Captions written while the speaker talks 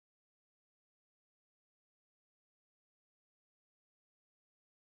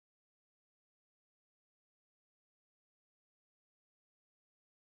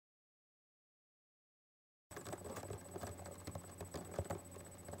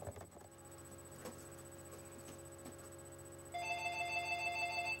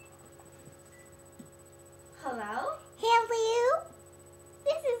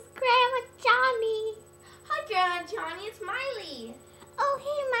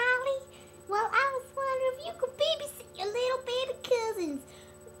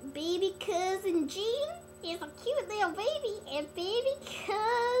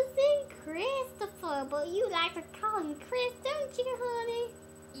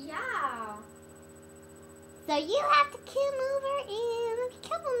you have to come over in a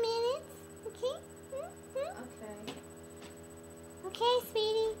couple minutes, okay? Okay. Okay,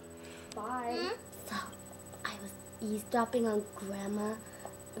 sweetie. Bye. So, I was eavesdropping on Grandma,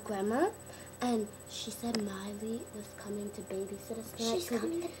 and she said Miley was coming to babysit us tonight. She's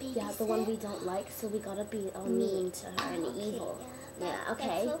coming to babysit? Yeah, the one we don't like, so we gotta be all mean to her and evil. Yeah,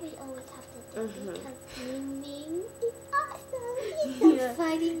 okay. That's what we always have to do because Ming is awesome. He's so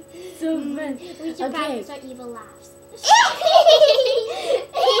funny. So fun. We should practice our evil laughs.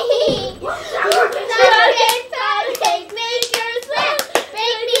 Pancake, make your slip.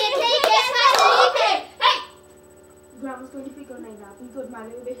 Bake me a cake and pancake. Hey! Grandma's going to be good night now. Be good,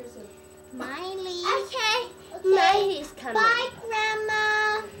 Miley. We'll be here soon. Miley. Okay. Miley's coming. Bye, Grandma.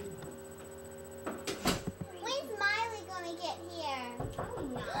 When's Miley gonna get here? I don't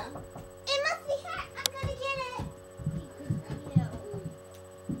know. It must be her. I'm gonna get it.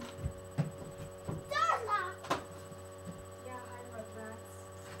 Door's locked. Yeah, hi, Rugrats.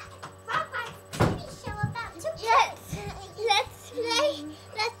 Let me show up that too. Let's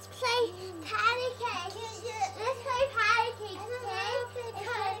play patty cake. Let's play patty cake,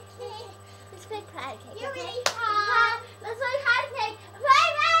 okay? Let's play patty cake. You ready? Let's play patty cake. Play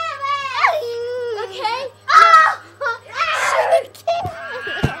patty cake. Okay?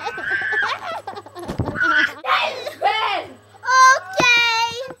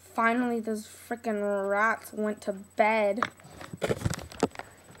 Okay. Finally, those frickin' rats went to bed.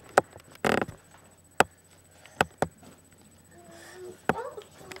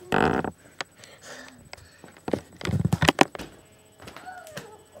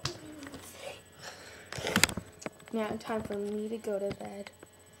 Now, time for me to go to bed.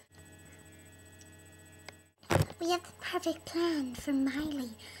 We have the perfect plan for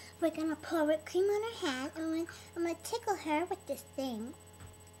Miley. We're gonna pour whipped cream on her hand, and I'm gonna tickle her with this thing.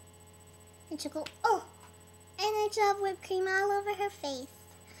 And she'll go, oh! And then she'll have whipped cream all over her face.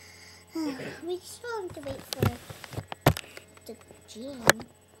 We still have to wait for the Jean.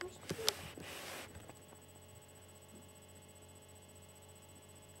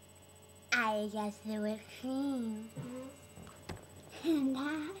 I got the whipped cream. And I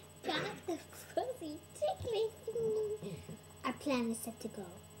got the fuzzy tickly thingy. Our plan is set to go.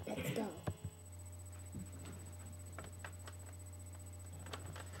 Let's go.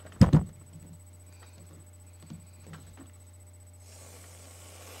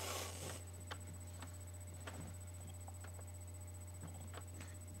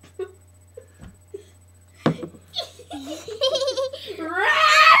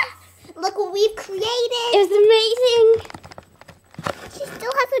 Look what we've created. It was amazing. She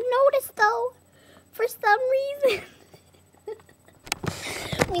still hasn't noticed though, for some reason.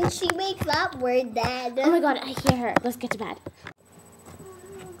 When she wakes up, we're dead. Oh my god, I hear her. Let's get to bed.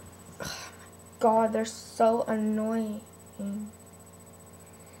 God, they're so annoying.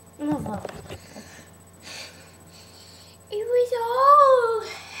 It was all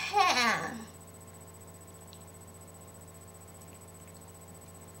her.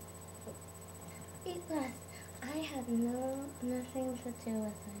 Because I had nothing to do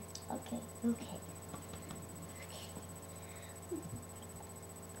with it. Okay.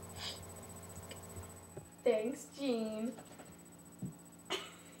 Thanks, Jean.